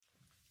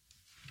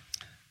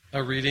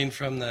A reading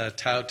from the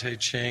Tao Te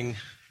Ching,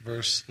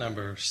 verse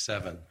number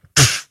 7.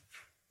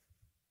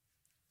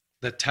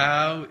 The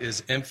Tao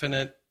is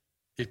infinite,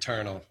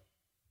 eternal.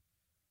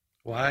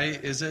 Why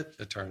is it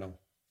eternal?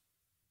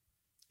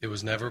 It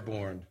was never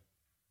born.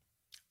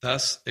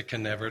 Thus, it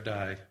can never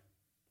die.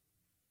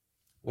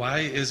 Why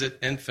is it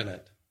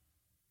infinite?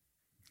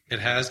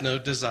 It has no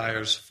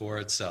desires for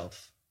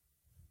itself.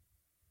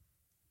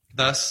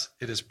 Thus,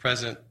 it is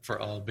present for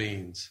all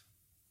beings.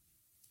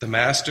 The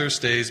Master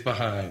stays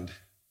behind.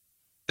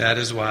 That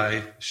is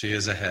why she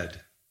is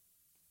ahead.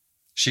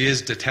 She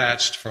is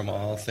detached from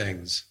all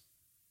things.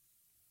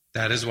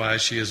 That is why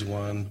she is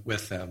one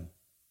with them.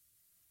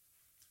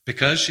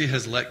 Because she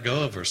has let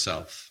go of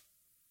herself,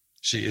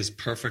 she is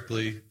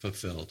perfectly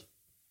fulfilled.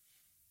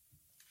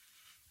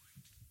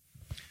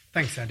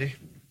 Thanks, Andy.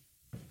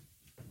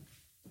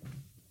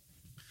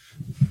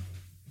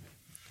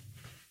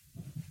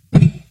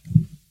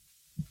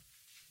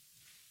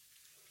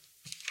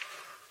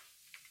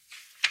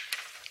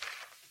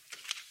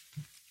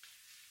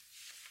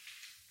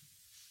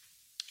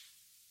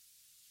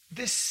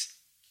 This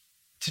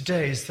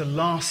today is the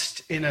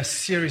last in a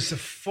series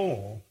of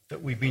 4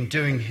 that we've been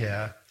doing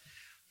here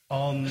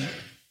on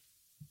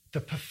the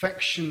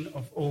perfection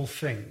of all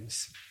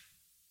things.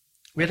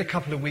 We had a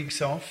couple of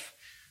weeks off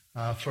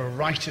for a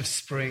rite of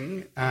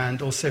spring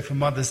and also for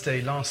Mother's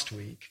Day last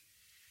week.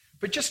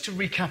 But just to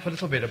recap a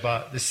little bit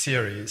about this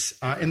series,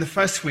 in the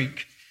first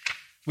week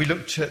we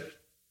looked at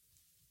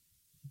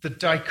the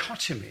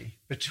dichotomy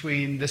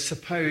between the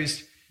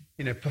supposed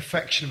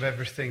perfection of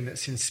everything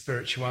that's in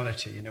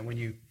spirituality. When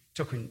you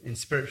talk in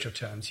spiritual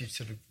terms, you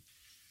sort of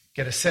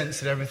get a sense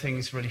that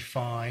everything's really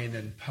fine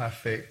and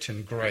perfect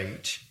and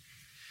great.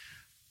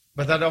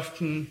 But that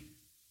often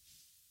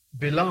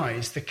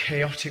belies the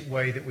chaotic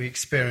way that we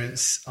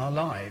experience our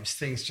lives.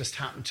 Things just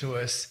happen to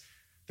us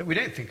that we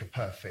don't think are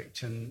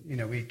perfect. And,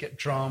 we get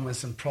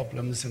dramas and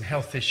problems and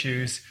health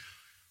issues.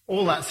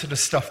 All that sort of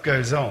stuff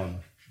goes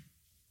on.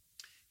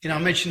 I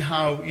mentioned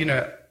how,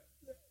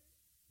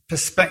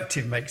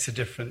 perspective makes a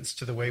difference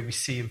to the way we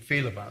see and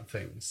feel about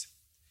things.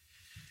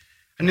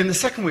 And in the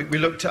second week, we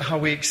looked at how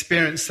we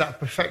experience that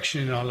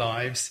perfection in our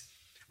lives.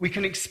 We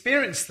can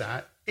experience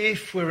that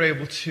if we're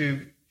able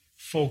to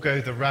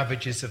forego the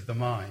ravages of the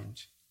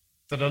mind.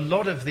 That a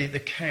lot of the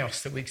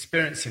chaos that we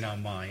experience in our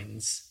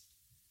minds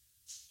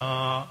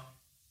are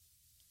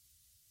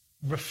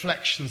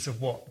reflections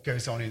of what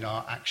goes on in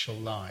our actual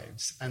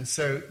lives. And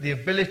so the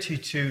ability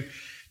to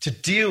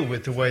deal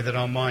with the way that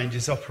our mind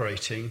is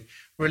operating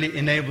really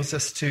enables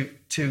us to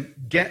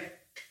get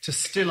to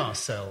still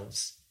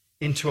ourselves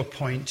into a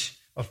point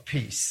of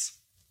peace.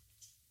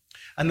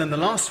 And then the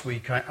last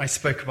week I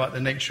spoke about the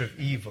nature of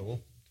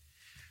evil,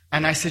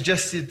 and I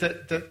suggested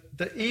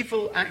that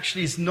evil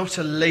actually is not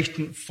a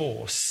latent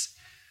force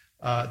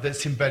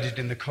that's embedded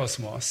in the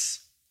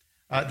cosmos,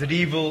 that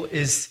evil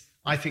is,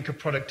 I think, a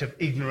product of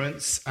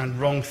ignorance and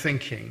wrong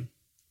thinking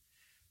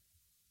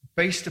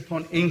based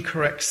upon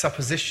incorrect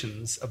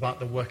suppositions about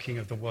the working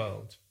of the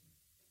world.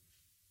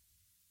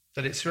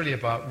 That it's really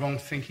about wrong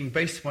thinking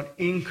based upon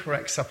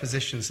incorrect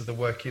suppositions of the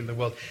working of the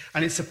world.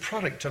 And it's a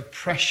product of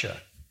pressure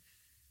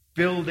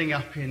building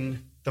up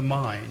in the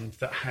mind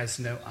that has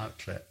no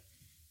outlet.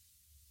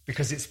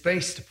 Because it's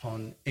based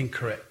upon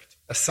incorrect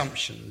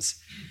assumptions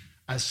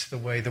as to the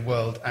way the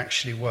world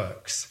actually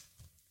works.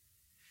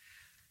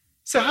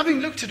 So having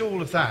looked at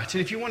all of that,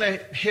 and if you want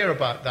to hear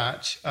about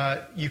that,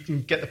 you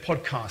can get the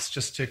podcast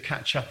just to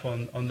catch up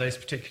on those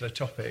particular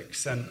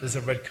topics. And there's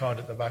a red card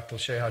at the back that'll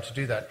show you how to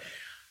do that.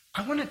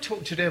 I want to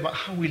talk today about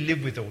how we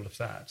live with all of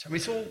that. I mean,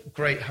 it's all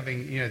great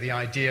having, the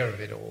idea of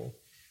it all,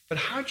 but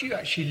how do you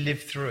actually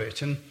live through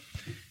it? And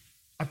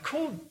I've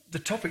called the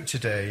topic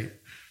today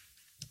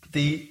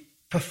the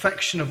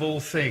perfection of all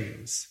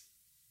things.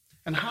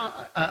 And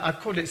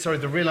I've called it,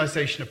 the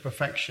realization of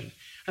perfection.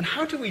 And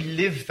how do we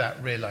live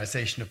that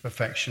realization of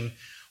perfection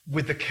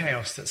with the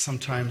chaos that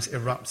sometimes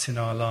erupts in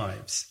our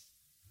lives?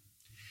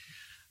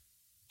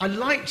 I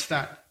liked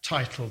that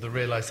title, The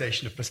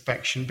Realization of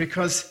Perfection,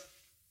 because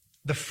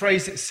the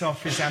phrase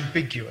itself is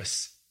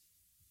ambiguous.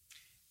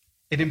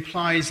 It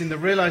implies, in the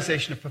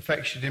realization of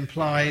perfection, it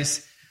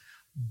implies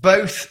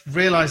both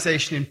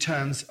realization in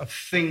terms of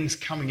things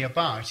coming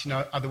about, in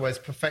other words,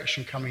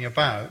 perfection coming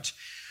about,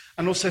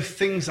 and also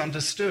things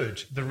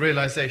understood, the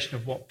realization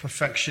of what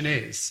perfection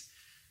is.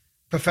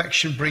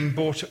 Perfection being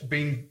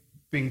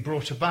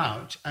brought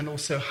about, and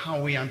also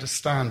how we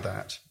understand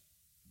that.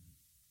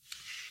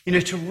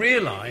 To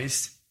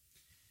realize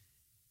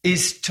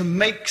is to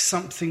make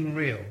something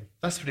real.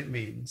 That's what it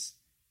means.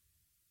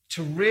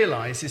 To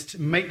realize is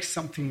to make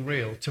something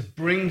real, to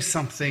bring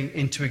something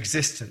into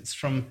existence,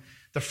 from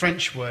the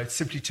French word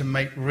simply to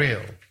make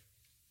real.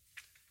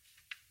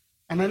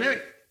 And I know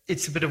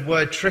it's a bit of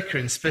word trickery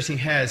and splitting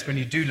hairs when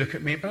you do look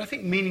at me, but I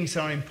think meanings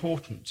are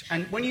important.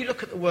 And when you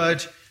look at the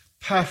word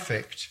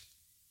perfect,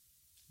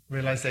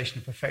 realization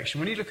of perfection,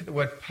 when you look at the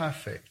word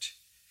perfect,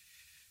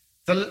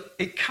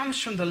 it comes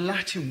from the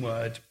Latin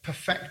word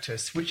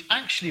perfectus, which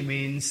actually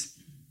means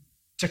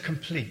to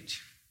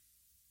complete.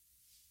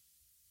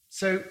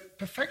 So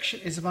perfection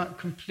is about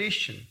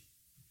completion.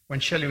 When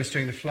Shelley was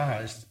doing the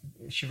flowers,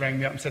 she rang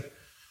me up and said,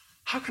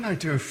 how can I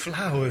do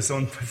flowers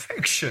on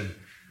perfection?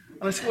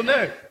 And I said, well,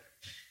 no.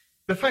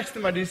 The fact of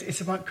the matter is,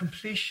 it's about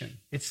completion.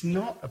 It's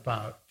not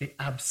about the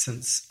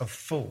absence of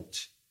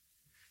fault.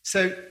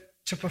 So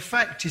to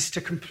perfect is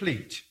to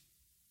complete.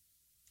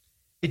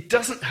 It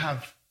doesn't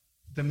have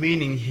the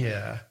meaning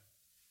here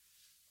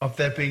of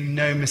there being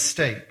no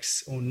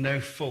mistakes or no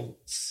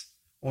faults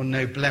or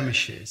no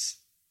blemishes.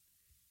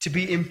 To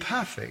be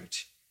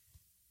imperfect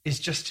is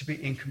just to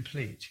be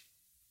incomplete.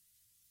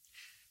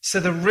 So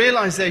the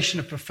realization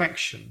of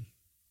perfection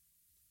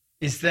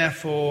is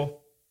therefore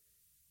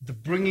the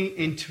bringing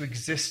into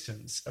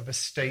existence of a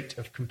state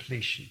of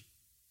completion.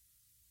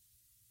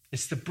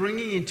 It's the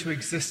bringing into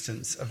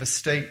existence of a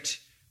state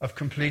of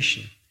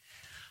completion,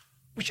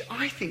 which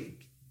I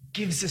think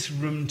gives us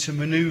room to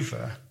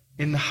maneuver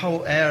in the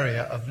whole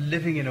area of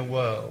living in a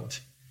world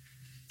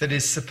that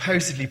is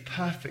supposedly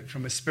perfect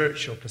from a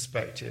spiritual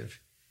perspective,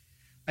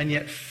 and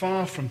yet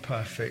far from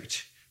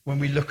perfect when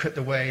we look at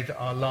the way that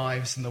our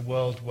lives and the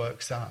world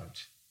works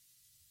out.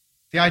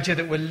 The idea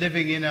that we're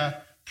living in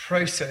a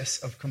process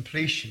of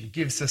completion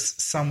gives us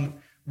some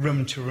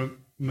room to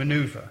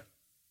maneuver.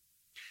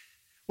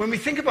 When we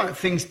think about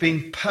things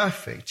being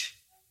perfect,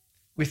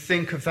 we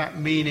think of that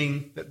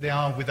meaning that they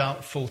are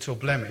without fault or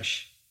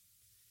blemish.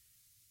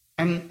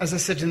 And as I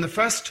said in the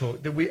first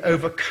talk, that we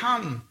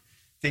overcome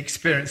the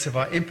experience of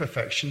our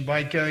imperfection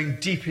by going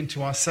deep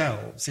into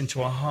ourselves,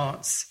 into our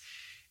hearts,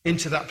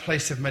 into that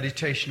place of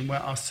meditation where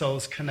our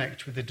souls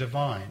connect with the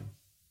divine.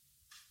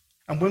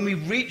 And when we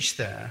reach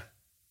there,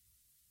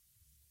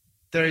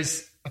 there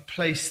is a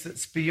place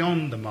that's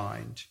beyond the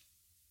mind.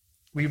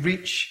 We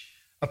reach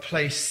a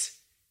place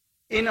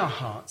in our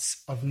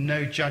hearts of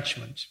no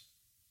judgment.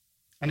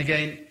 And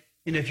again,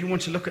 if you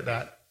want to look at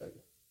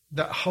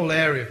that whole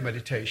area of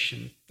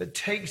meditation that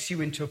takes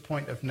you into a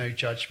point of no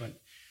judgment,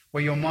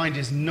 where your mind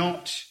is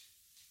not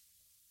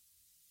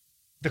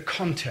the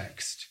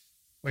context,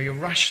 where your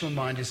rational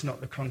mind is not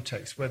the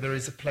context, where there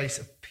is a place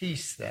of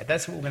peace there.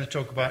 That's what we're going to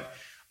talk about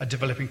at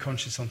Developing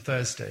Conscience on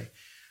Thursday.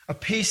 A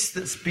peace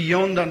that's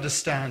beyond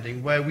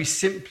understanding, where we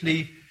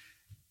simply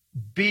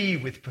be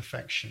with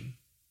perfection,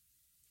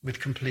 with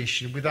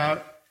completion,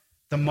 without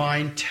the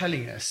mind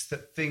telling us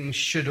that things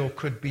should or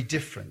could be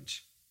different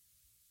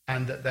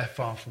and that they're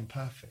far from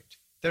perfect.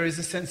 There is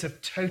a sense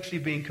of totally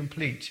being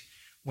complete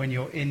when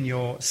you're in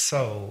your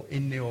soul,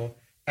 in your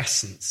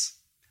essence,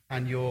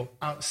 and you're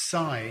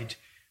outside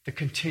the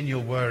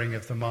continual whirring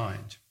of the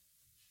mind.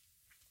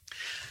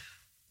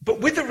 But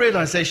with the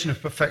realization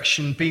of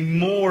perfection being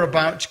more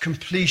about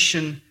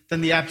completion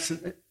than the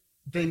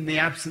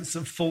absence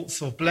of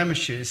faults or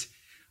blemishes,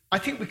 I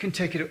think we can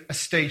take it a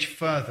stage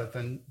further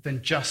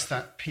than just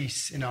that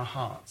peace in our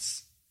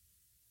hearts.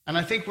 And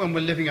I think when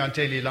we're living our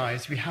daily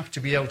lives, we have to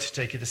be able to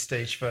take it a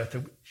stage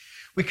further.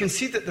 We can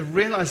see that the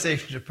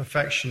realization of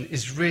perfection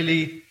is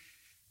really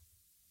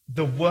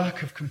the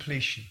work of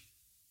completion.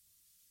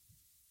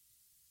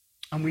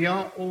 And we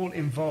are all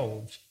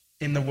involved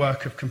in the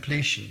work of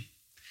completion.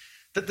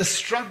 That the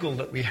struggle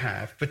that we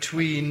have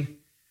between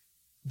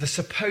the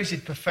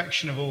supposed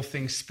perfection of all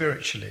things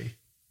spiritually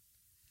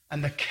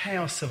and the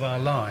chaos of our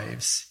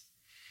lives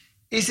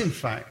is in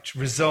fact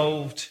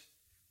resolved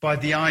by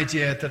the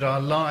idea that our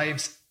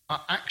lives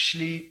are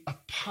actually a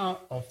part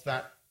of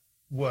that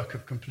work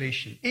of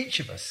completion.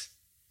 Each of us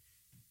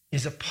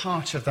is a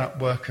part of that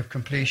work of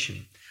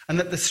completion. And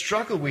that the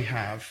struggle we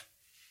have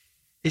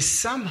is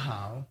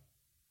somehow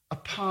a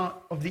part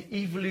of the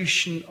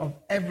evolution of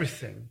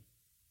everything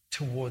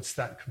towards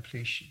that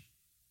completion.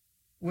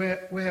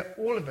 Where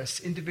all of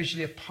us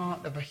individually are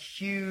part of a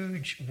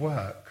huge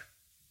work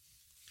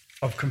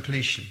of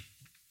completion.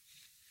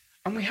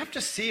 And we have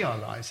to see our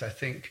lives, I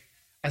think,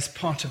 as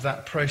part of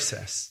that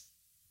process.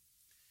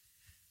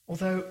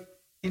 Although,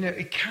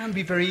 it can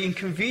be very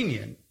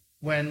inconvenient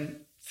when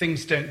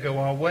things don't go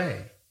our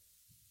way.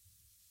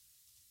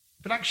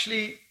 But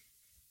actually,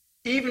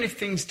 even if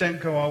things don't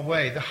go our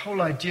way, the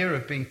whole idea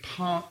of being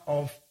part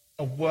of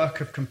a work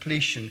of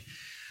completion,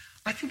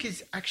 I think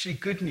is actually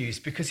good news,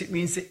 because it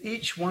means that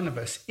each one of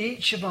us,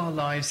 each of our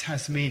lives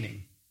has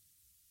meaning.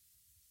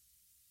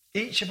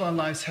 Each of our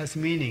lives has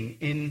meaning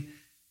in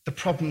the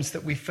problems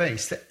that we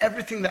face, that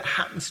everything that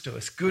happens to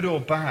us, good or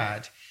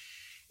bad,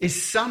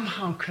 is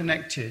somehow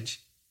connected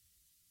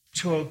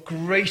to a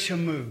greater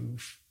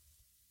move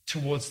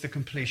towards the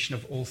completion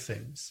of all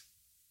things.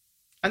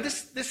 And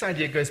this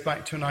idea goes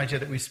back to an idea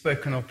that we've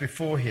spoken of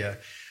before here,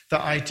 the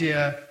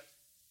idea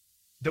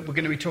that we're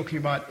going to be talking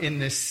about in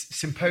this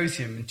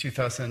symposium in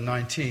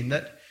 2019,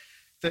 that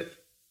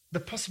the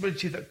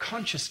possibility that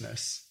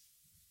consciousness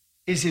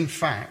is in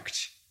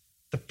fact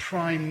the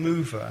prime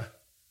mover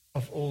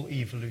of all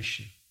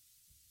evolution.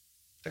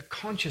 That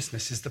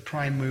consciousness is the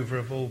prime mover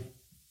of all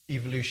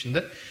evolution.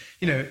 That,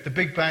 the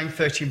Big Bang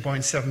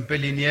 13.7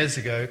 billion years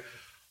ago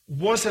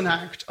was an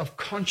act of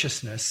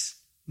consciousness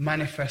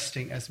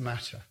manifesting as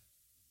matter.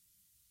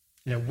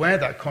 Where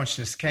that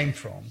consciousness came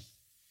from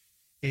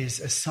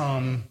is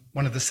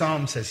one of the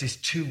Psalms says, is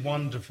too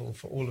wonderful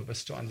for all of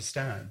us to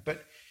understand.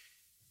 But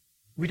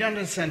we don't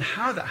understand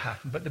how that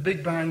happened, but the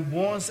Big Bang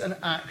was an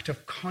act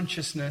of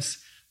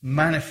consciousness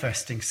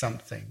manifesting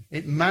something.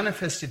 It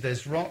manifested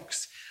those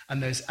rocks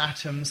and those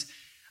atoms,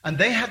 and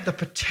they had the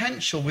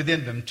potential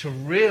within them to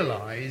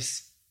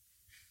realize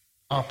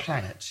our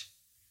planet,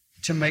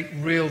 to make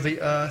real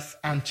the earth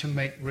and to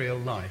make real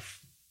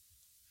life.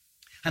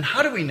 And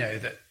how do we know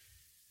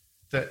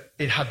that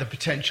it had the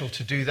potential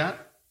to do that?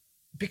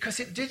 Because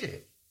it did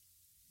it.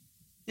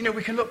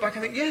 We can look back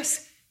and think,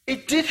 yes,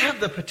 it did have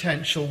the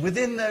potential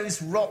within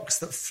those rocks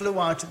that flew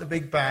out at the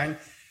Big Bang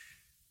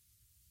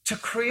to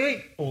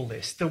create all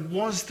this. There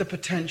was the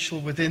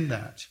potential within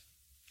that.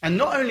 And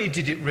not only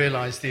did it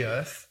realize the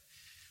earth,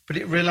 but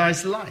it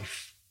realized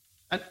life.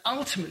 And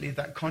ultimately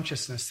that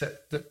consciousness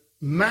that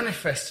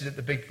manifested at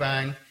the Big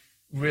Bang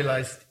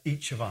realized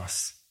each of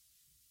us.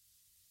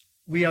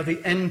 We are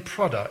the end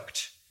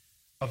product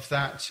of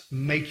that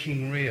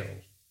making real.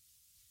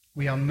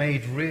 We are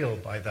made real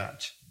by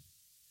that.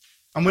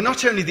 And we're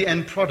not only the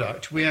end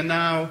product, we are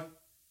now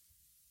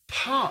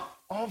part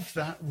of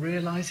that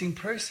realizing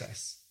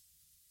process.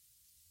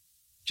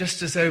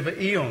 Just as over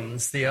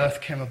eons the earth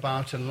came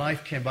about and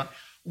life came about,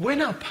 we're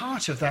now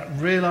part of that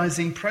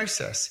realizing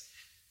process.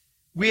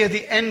 We are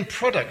the end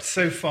product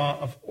so far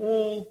of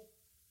all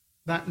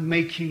that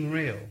making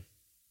real.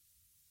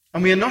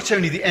 And we are not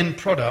only the end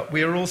product,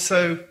 we are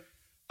also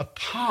a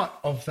part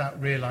of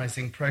that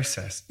realizing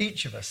process.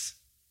 Each of us.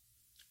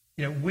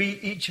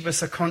 Each of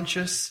us are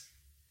conscious,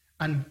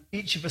 and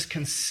each of us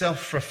can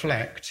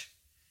self-reflect.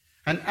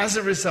 And as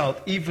a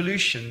result,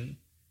 evolution,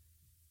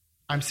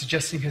 I'm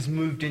suggesting, has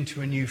moved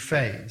into a new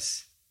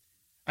phase.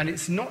 And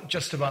it's not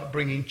just about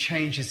bringing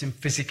changes in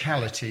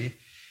physicality,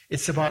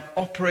 it's about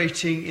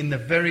operating in the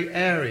very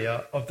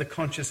area of the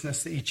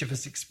consciousness that each of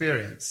us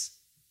experience.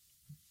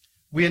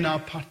 We are now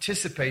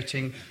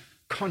participating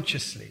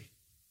consciously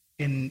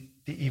in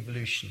the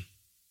evolution.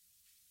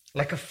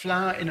 Like a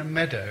flower in a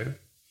meadow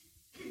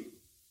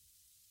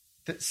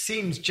that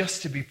seems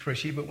just to be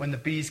pretty, but when the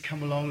bees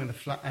come along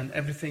and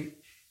everything,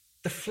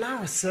 the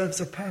flower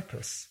serves a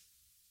purpose.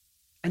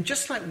 And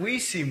just like we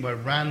seem we're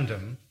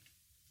random,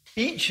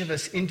 each of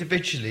us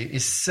individually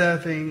is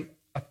serving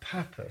a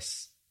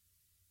purpose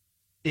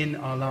in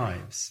our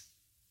lives.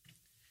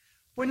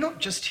 We're not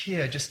just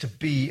here just to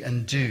be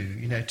and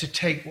do, to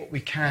take what we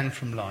can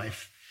from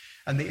life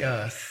and the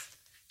earth,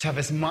 to have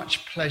as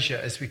much pleasure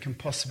as we can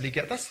possibly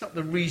get. That's not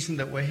the reason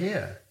that we're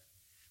here.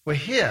 We're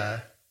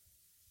here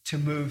to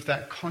move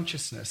that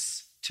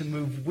consciousness, to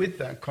move with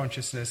that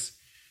consciousness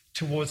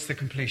towards the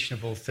completion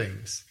of all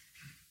things.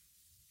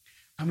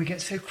 And we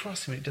get so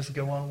cross when it doesn't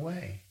go our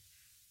way.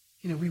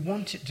 We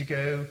want it to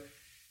go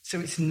so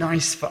it's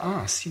nice for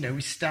us.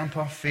 We stamp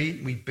our feet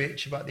and we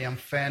bitch about the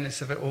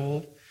unfairness of it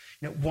all.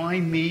 Why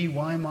me?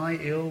 Why am I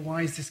ill?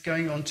 Why is this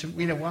going on to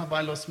me? Why have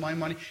I lost my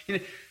money?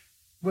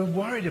 We're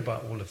worried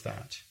about all of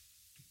that.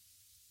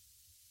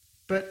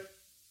 But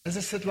as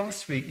I said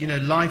last week,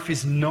 life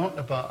is not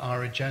about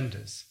our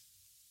agendas.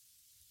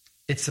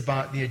 It's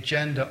about the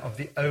agenda of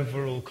the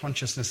overall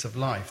consciousness of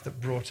life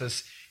that brought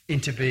us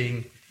into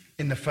being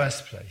in the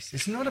first place.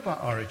 It's not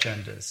about our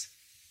agendas.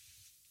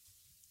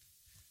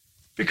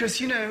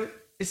 Because,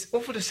 it's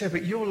awful to say,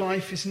 but your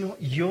life is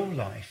not your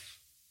life.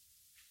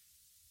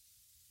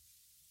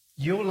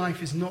 Your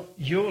life is not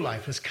your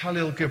life. As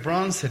Khalil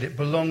Gibran said, it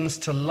belongs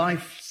to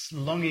life's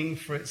longing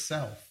for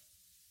itself.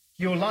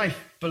 Your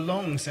life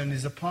belongs and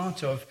is a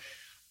part of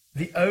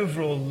the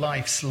overall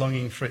life's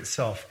longing for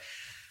itself.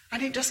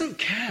 And it doesn't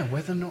care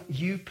whether or not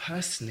you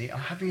personally are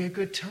having a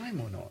good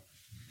time or not.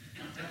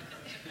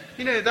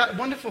 That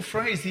wonderful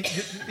phrase,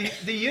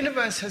 the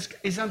universe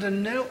is under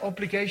no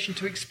obligation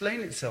to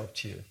explain itself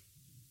to you.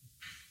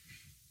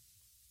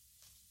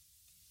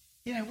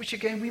 Which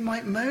again we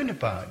might moan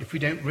about if we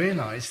don't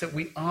realize that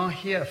we are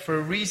here for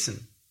a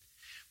reason.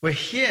 We're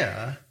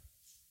here.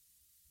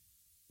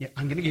 Yeah,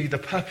 I'm going to give you the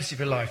purpose of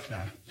your life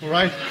now. All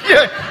right?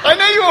 Yeah, I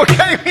know you all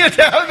came here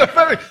to have the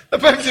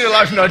purpose of your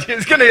life now.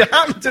 It's going to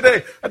happen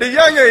today. At a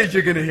young age,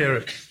 you're going to hear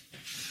it.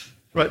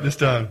 Write this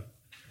down.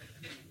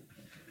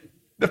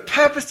 The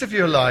purpose of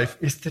your life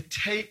is to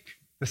take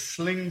the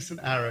slings and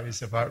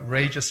arrows of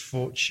outrageous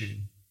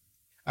fortune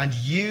and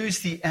use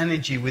the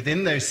energy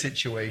within those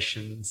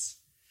situations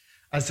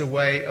as a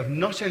way of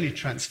not only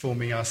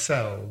transforming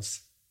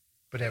ourselves,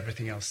 but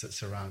everything else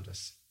that's around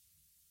us.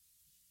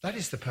 That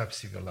is the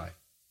purpose of your life.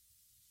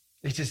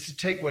 It is to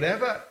take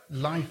whatever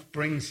life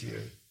brings you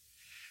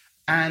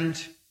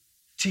and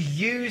to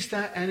use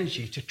that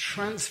energy to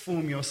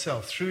transform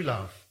yourself through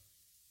love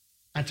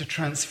and to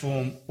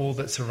transform all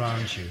that's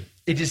around you.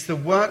 It is the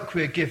work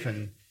we're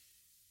given,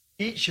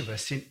 each of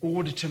us, in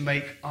order to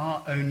make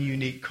our own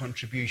unique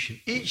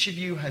contribution. Each of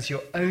you has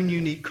your own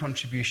unique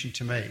contribution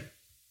to make.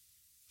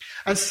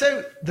 And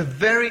so the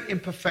very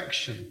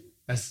imperfection,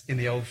 as in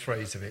the old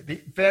phrase of it,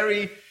 the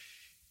very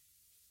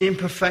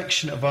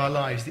imperfection of our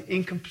lives, the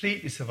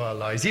incompleteness of our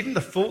lives, even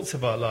the faults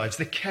of our lives,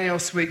 the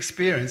chaos we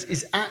experience,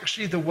 is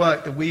actually the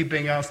work that we're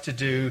being asked to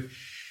do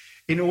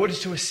in order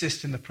to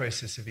assist in the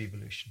process of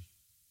evolution.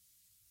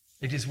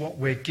 It is what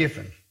we're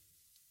given.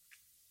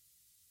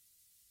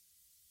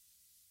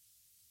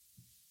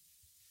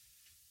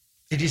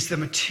 It is the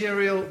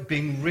material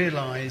being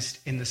realized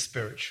in the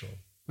spiritual.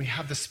 We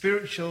have the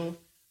spiritual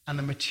and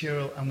the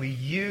material, and we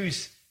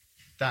use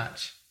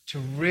that to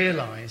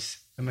realize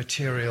the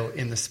material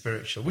in the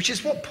spiritual, which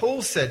is what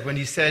Paul said when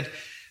he said,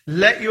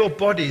 let your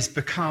bodies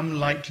become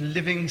like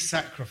living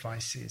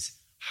sacrifices,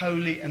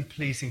 holy and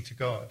pleasing to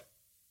God.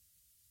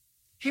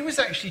 He was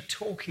actually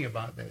talking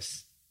about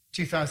this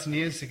 2,000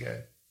 years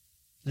ago.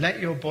 Let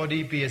your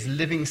body be as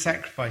living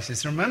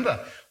sacrifices. Remember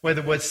where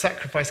the word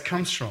sacrifice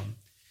comes from.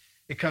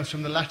 It comes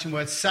from the Latin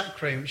word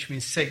sacre, which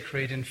means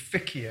sacred, and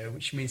ficio,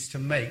 which means to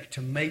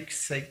make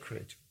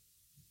sacred.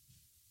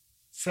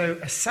 So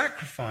a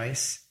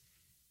sacrifice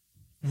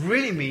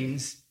really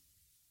means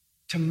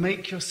to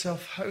make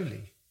yourself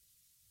holy.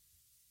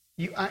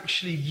 You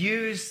actually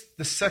use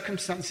the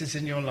circumstances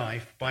in your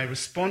life by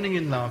responding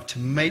in love to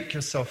make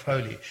yourself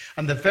holy.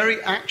 And the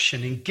very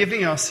action in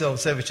giving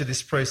ourselves over to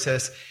this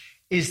process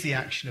is the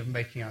action of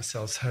making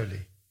ourselves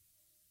holy.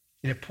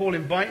 Paul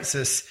invites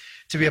us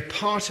to be a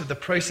part of the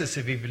process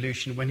of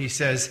evolution when he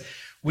says,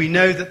 we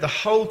know that the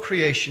whole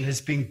creation has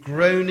been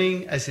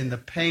groaning as in the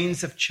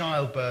pains of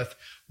childbirth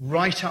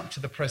right up to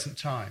the present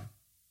time.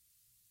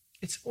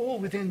 It's all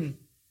within,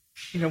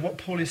 what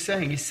Paul is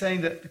saying. He's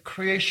saying that the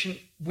creation,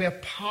 we're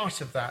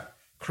part of that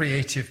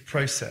creative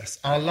process.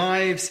 Our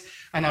lives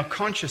and our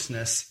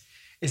consciousness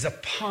is a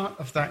part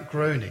of that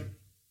groaning.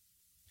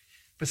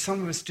 But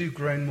some of us do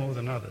groan more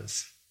than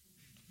others.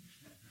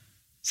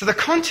 So the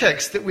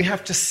context that we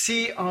have to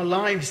see our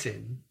lives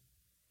in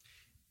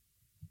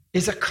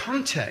is a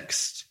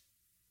context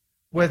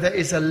where there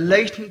is a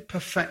latent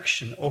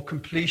perfection or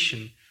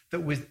completion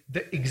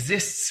that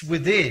exists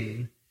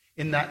within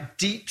in that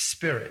deep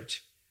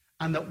spirit,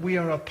 and that we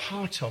are a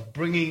part of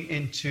bringing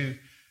into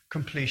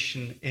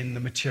completion in the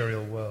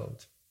material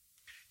world.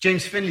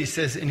 James Finley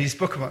says in his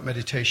book about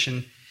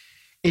meditation,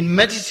 in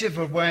meditative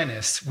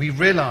awareness, we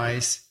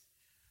realize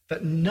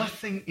that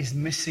nothing is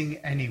missing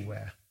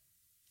anywhere.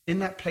 In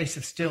that place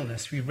of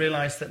stillness, we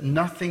realize that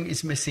nothing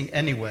is missing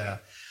anywhere.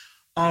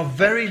 Our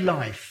very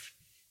life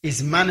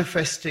is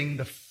manifesting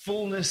the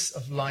fullness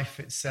of life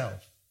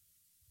itself.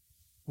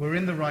 We're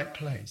in the right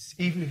place,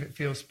 even if it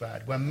feels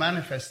bad. We're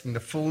manifesting the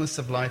fullness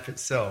of life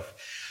itself.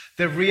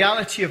 The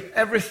reality of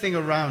everything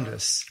around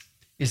us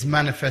is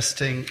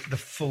manifesting the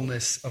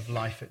fullness of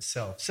life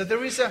itself. So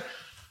there is a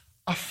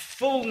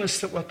fullness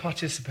that we're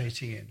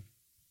participating in,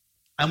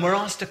 and we're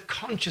asked to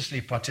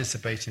consciously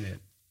participate in it.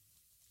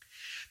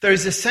 There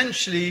is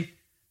essentially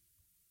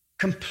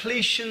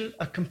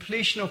a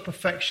completion or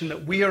perfection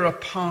that we are a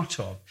part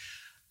of.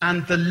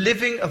 And the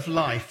living of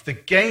life, the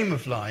game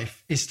of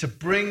life, is to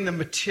bring the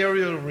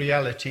material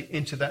reality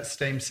into that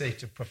same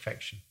state of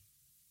perfection.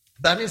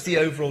 That is the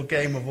overall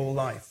game of all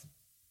life.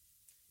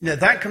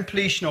 That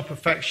completion or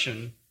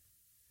perfection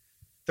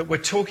that we're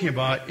talking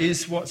about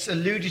is what's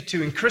alluded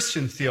to in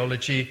Christian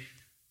theology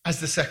as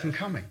the second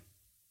coming.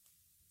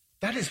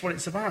 That is what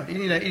it's about.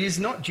 It is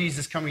not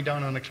Jesus coming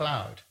down on a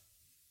cloud.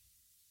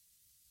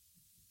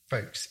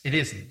 Folks, it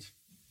isn't.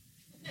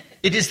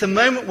 It is the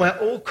moment where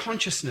all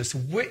consciousness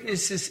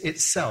witnesses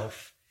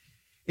itself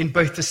in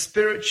both the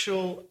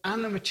spiritual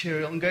and the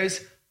material and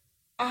goes,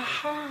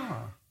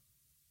 aha.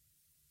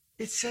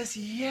 It says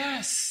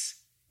yes.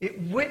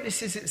 It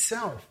witnesses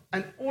itself.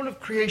 And all of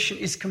creation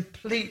is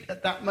complete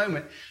at that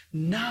moment.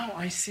 Now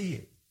I see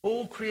it.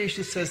 All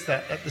creation says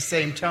that at the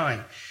same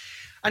time.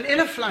 And in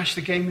a flash,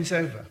 the game is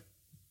over.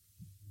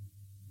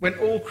 When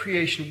all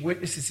creation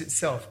witnesses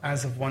itself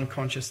as of one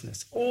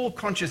consciousness. All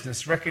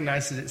consciousness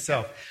recognizes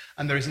itself,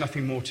 and there is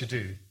nothing more to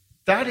do.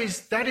 That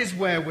is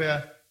where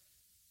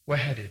we're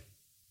headed.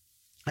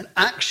 And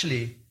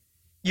actually,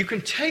 you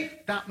can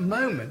take that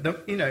moment,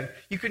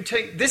 you can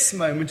take this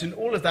moment and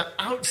all of that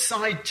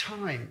outside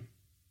time.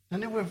 I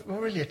know we're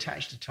really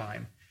attached to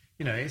time.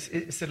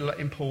 It's sort of like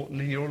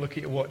important, and you all look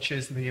at your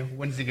watches and think,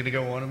 when's he going to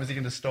go on and when's he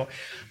going to stop?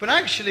 But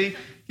actually,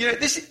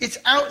 it's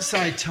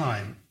outside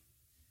time.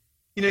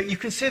 You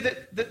can say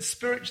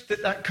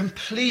that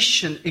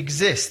completion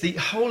exists. The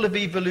whole of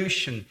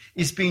evolution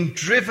is being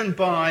driven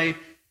by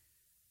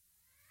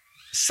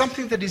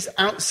something that is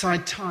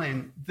outside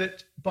time,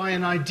 that by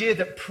an idea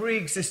that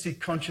pre-existed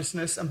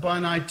consciousness and by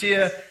an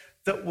idea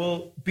that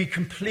will be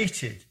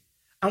completed.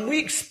 And we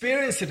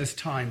experience it as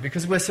time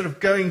because we're sort of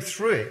going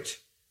through it.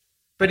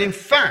 But in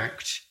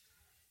fact,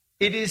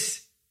 it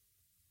is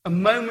a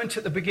moment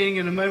at the beginning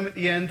and a moment at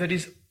the end that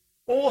is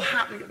all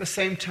happening at the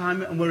same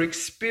time, and we're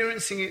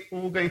experiencing it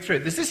all going through it.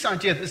 There's this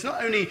idea that there's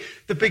not only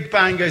the Big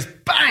Bang goes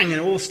bang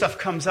and all stuff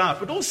comes out,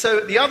 but also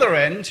at the other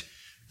end,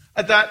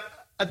 at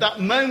that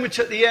moment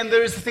at the end,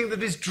 there is the thing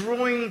that is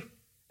drawing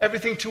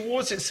everything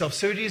towards itself.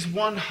 So it is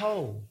one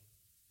whole.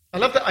 I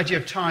love that idea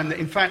of time, that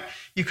in fact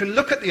you can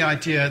look at the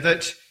idea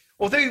that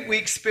although we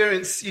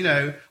experience,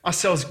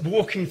 ourselves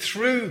walking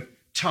through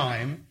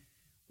time,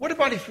 what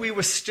about if we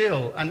were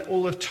still and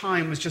all of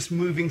time was just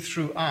moving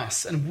through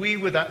us and we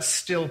were that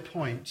still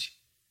point?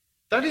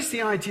 That is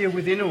the idea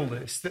within all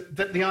this,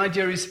 that the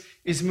idea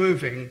is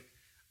moving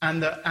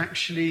and that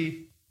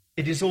actually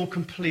it is all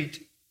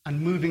complete and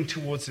moving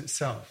towards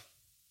itself.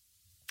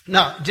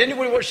 Now, did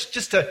anyone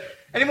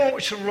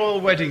watch a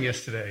royal wedding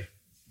yesterday?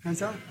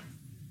 Hands up.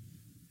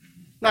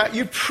 Now,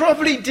 you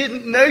probably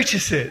didn't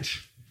notice it,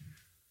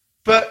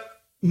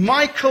 but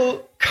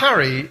Michael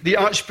Curry, the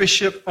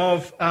Archbishop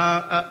of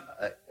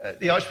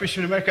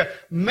America,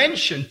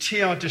 mentioned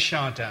Teilhard de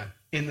Chardin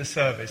in the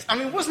service. I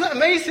mean, wasn't that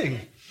amazing?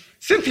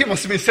 Cynthia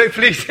must have been so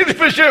pleased.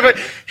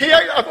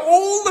 Of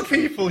all the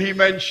people he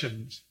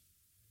mentioned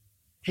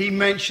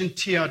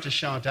Teilhard de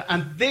Chardin.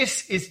 And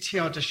this is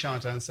Teilhard de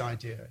Chardin's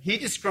idea. He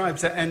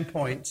describes that end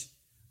point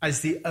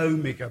as the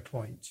omega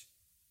point.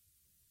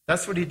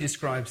 That's what he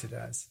describes it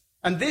as.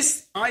 And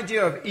this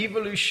idea of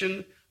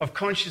evolution of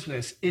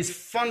consciousness is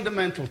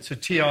fundamental to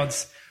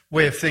Teilhard's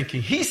way of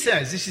thinking. He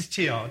says, this is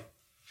Teilhard,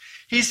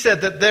 he said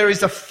that there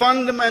is a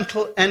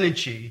fundamental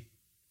energy,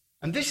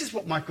 and this is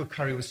what Michael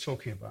Curry was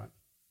talking about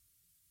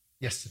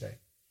yesterday.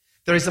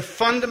 There is a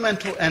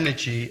fundamental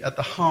energy at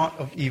the heart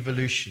of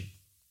evolution.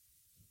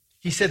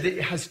 He said that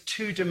it has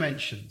two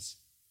dimensions,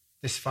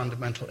 this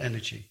fundamental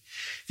energy.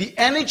 The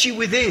energy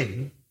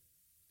within,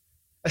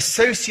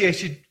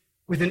 associated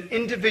with an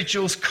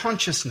individual's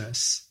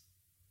consciousness,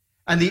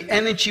 and the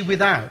energy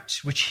without,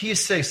 which he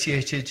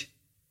associated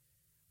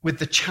with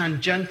the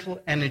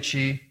tangential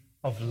energy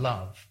of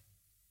love.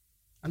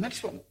 And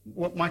that's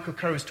what Michael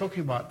Curry was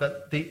talking about,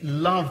 that the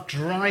love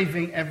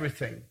driving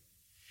everything.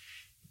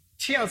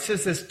 Teilhard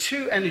says there's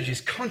two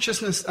energies,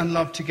 consciousness and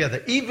love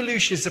together.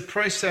 Evolution is a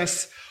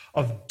process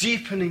of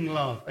deepening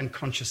love and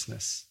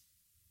consciousness.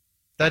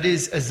 That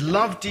is, as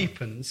love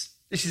deepens,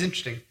 this is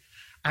interesting,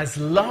 as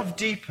love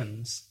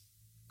deepens,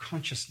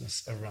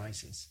 consciousness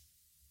arises.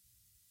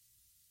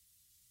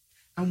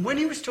 And when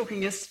he was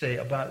talking yesterday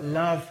about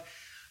love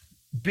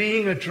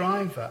being a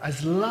driver,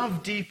 as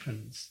love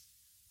deepens,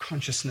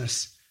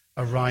 consciousness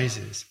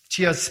arises.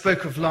 Teilhard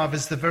spoke of love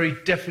as the very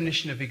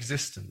definition of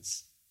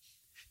existence.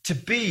 To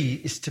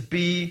be is to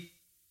be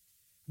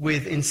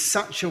with in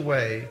such a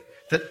way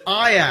that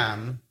I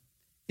am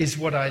is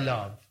what I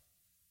love.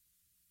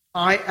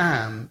 I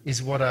am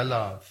is what I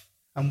love.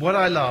 And what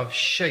I love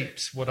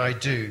shapes what I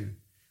do.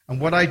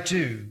 And what I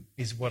do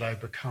is what I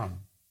become.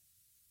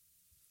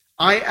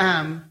 I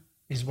am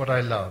is what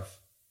I love.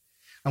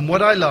 And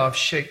what I love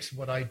shapes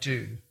what I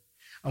do.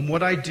 And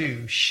what I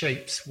do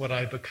shapes what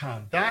I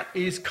become. That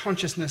is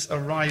consciousness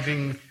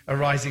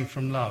arising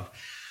from love.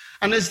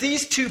 And as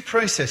these two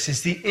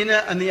processes, the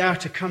inner and the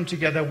outer, come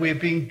together, we're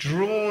being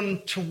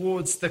drawn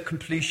towards the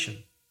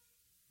completion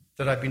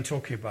that I've been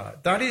talking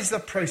about. That is the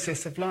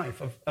process of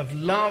life, of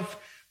love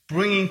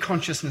bringing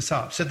consciousness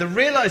up. So the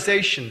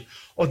realization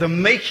or the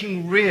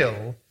making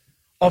real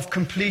of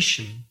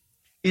completion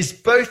is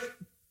both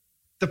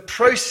the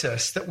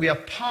process that we are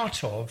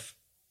part of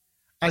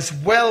as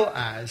well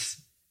as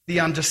the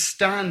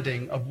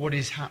understanding of what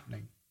is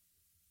happening.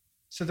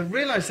 So the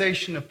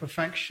realization of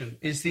perfection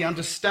is the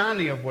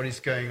understanding of what is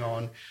going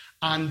on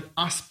and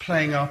us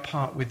playing our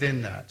part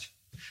within that.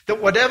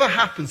 That whatever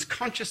happens,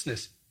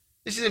 consciousness,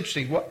 this is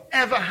interesting,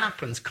 whatever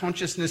happens,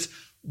 consciousness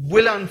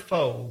will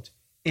unfold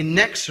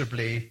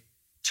inexorably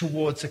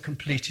towards a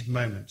completed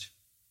moment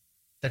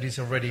that is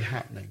already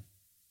happening.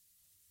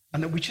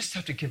 And that we just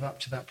have to give up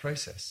to that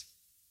process.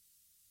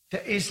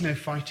 There is no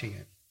fighting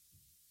it.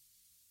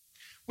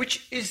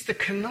 Which is the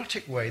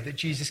kenotic way that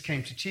Jesus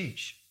came to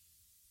teach.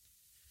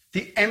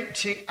 The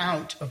emptying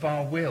out of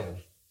our will.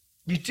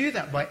 You do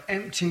that by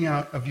emptying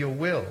out of your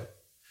will,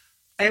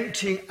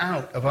 emptying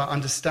out of our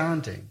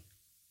understanding,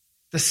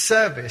 the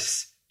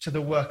service to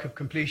the work of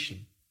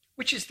completion,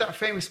 which is that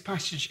famous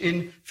passage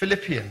in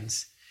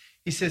Philippians.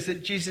 He says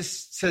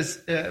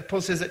that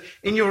Paul says that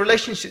in your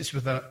relationships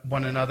with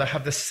one another,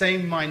 have the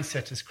same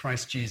mindset as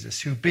Christ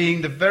Jesus, who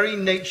being the very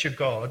nature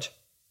God,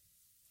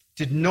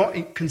 did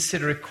not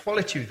consider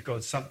equality with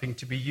God something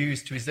to be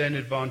used to his own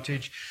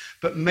advantage,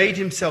 but made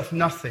himself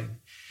nothing,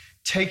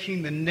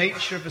 taking the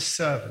nature of a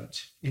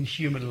servant in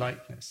human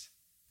likeness.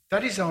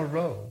 That is our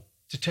role,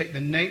 to take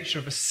the nature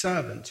of a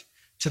servant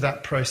to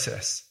that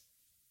process.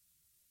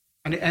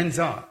 And it ends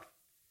up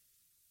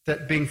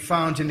that being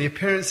found in the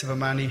appearance of a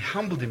man, he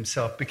humbled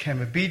himself,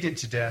 became obedient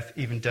to death,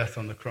 even death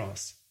on the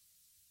cross.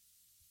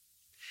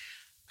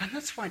 And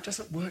that's why it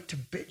doesn't work to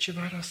bitch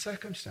about our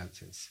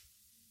circumstances.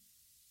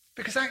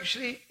 Because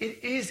actually,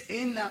 it is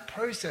in that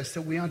process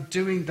that we are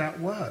doing that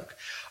work.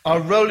 Our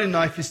role in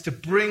life is to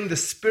bring the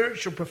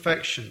spiritual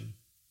perfection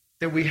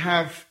that we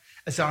have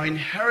as our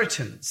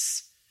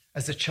inheritance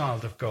as a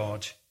child of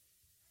God,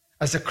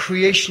 as a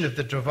creation of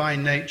the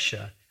divine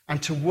nature,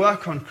 and to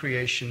work on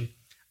creation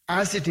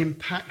as it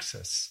impacts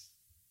us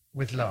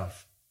with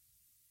love.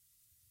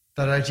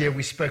 That idea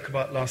we spoke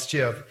about last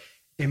year of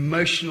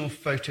emotional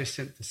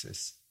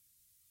photosynthesis,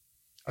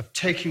 of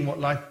taking what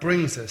life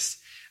brings us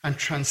and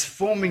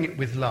transforming it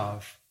with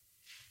love,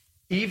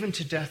 even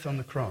to death on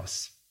the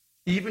cross,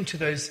 even to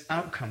those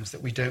outcomes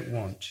that we don't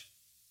want,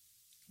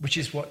 which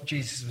is what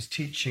Jesus was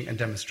teaching and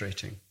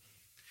demonstrating.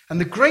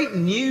 And the great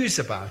news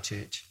about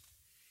it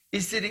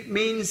is that it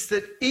means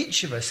that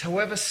each of us,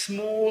 however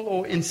small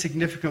or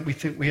insignificant we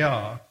think we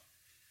are,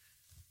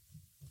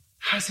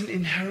 has an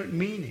inherent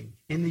meaning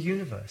in the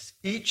universe.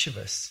 Each of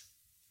us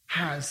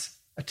has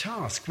a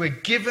task. We're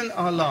given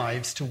our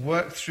lives to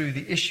work through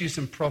the issues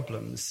and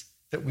problems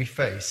that we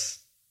face,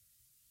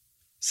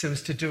 so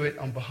as to do it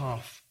on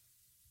behalf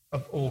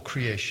of all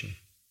creation.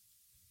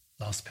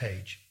 Last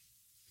page.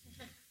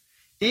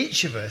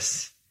 Each of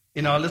us,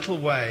 in our little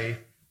way,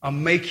 are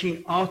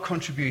making our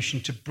contribution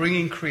to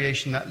bringing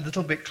creation that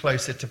little bit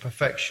closer to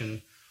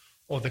perfection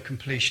or the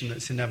completion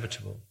that's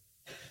inevitable.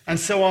 And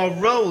so our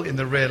role in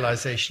the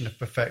realization of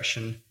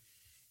perfection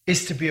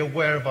is to be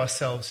aware of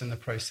ourselves in the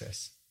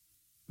process.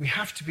 We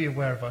have to be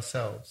aware of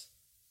ourselves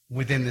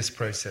within this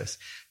process,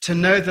 to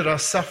know that our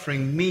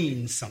suffering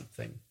means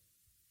something,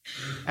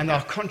 and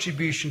our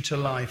contribution to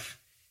life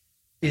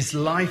is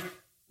life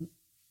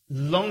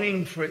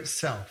longing for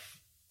itself.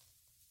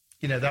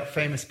 You know, that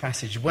famous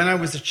passage, when I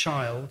was a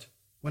child,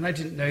 when I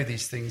didn't know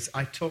these things,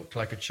 I talked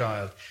like a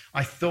child,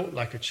 I thought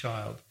like a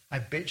child, I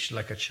bitched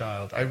like a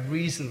child, I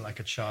reasoned like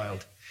a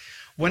child.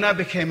 When I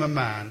became a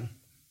man,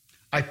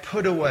 I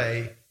put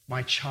away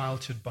my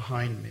childhood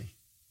behind me.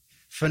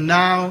 For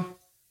now,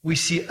 we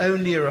see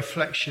only a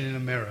reflection in a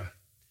mirror.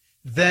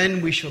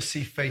 Then we shall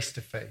see face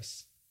to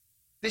face.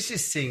 This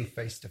is seeing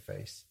face to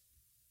face.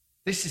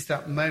 This is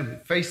that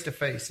moment. Face to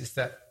face is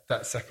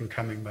that second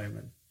coming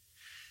moment.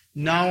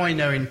 Now I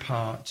know in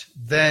part,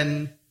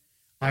 then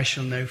I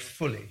shall know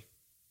fully,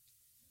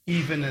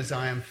 even as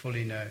I am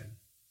fully known.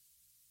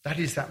 That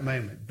is that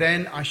moment.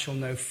 Then I shall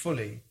know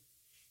fully,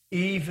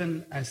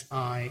 even as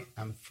I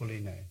am fully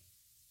known.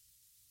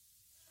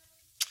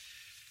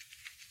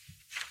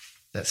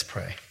 Let's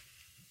pray.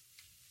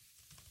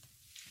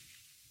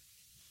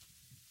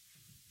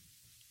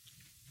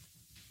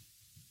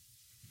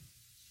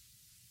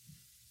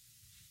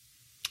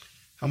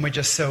 And we're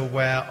just so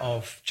aware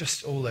of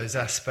just all those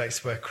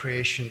aspects where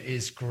creation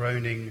is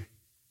groaning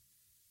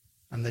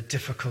and the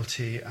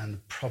difficulty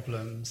and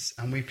problems.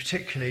 And we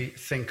particularly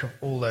think of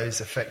all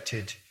those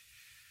affected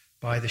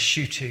by the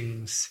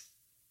shootings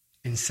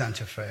in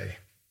Santa Fe.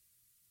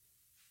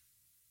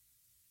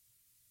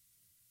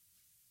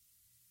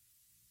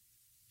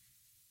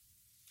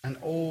 And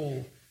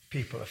all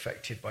people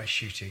affected by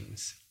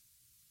shootings,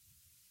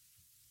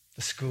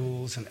 the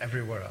schools and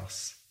everywhere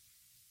else.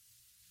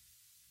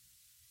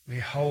 We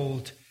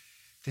hold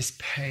this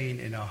pain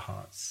in our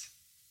hearts.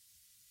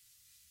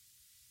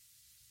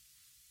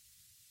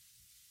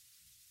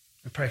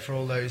 We pray for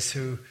all those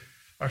who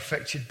are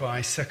affected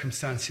by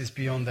circumstances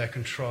beyond their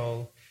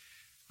control,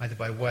 either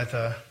by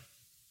weather,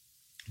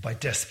 by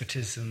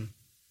despotism,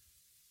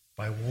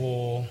 by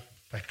war,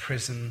 by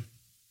prison,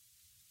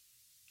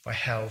 by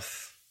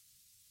health.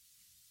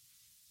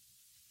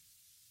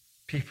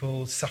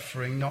 People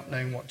suffering, not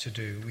knowing what to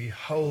do. We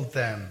hold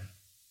them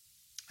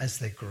as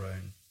they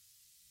groan.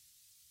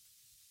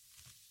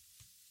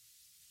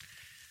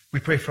 We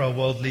pray for our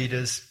world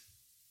leaders,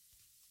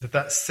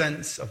 that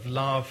sense of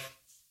love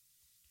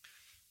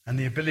and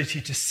the ability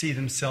to see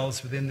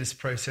themselves within this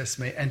process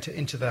may enter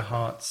into their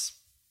hearts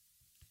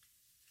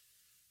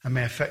and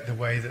may affect the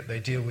way that they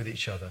deal with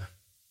each other.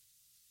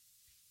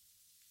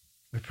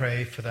 We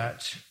pray for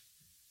that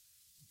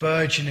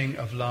burgeoning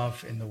of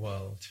love in the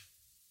world.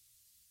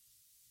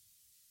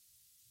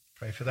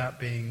 Pray for that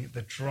being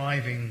the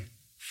driving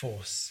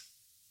force.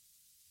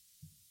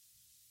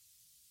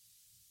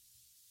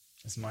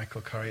 As Michael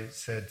Curry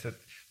said, that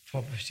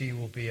poverty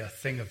will be a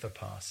thing of the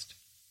past.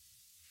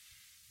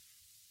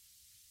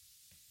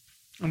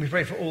 And we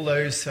pray for all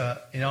those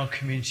in our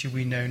community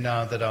we know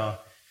now that are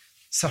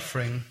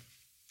suffering.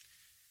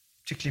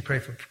 Particularly pray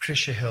for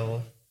Patricia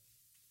Hill,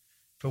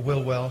 for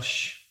Will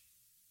Welsh,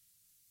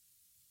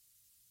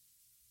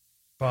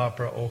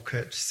 Barbara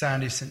Orcutt,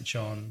 Sandy St.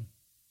 John,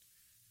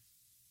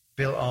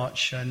 Bill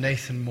Archer,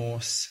 Nathan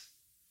Morse,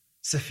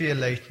 Sophia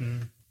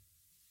Layton,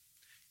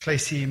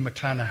 Claycy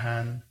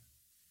McClanahan,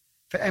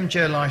 for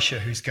MJ Elisha,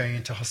 who's going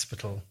into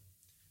hospital,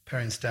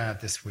 Perrin's dad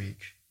this week,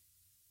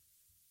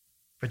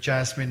 for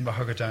Jasmine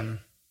Mahogadan,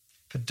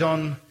 for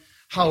Don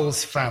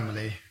Hull's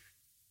family,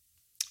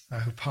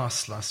 who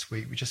passed last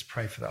week. We just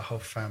pray for that whole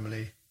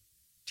family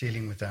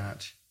dealing with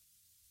that.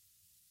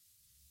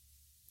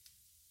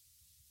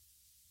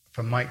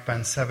 For Mike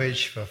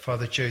Bansavage, for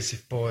Father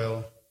Joseph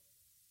Boyle,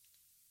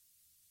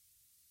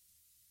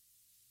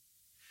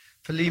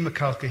 for Lee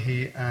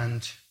McCulcahy,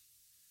 and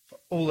for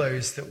all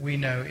those that we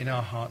know in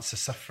our hearts are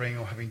suffering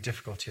or having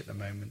difficulty at the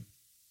moment.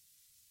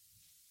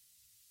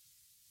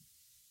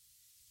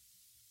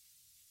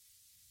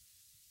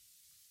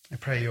 I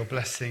pray your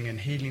blessing and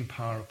healing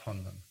power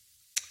upon them.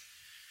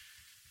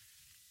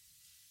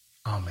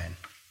 Amen.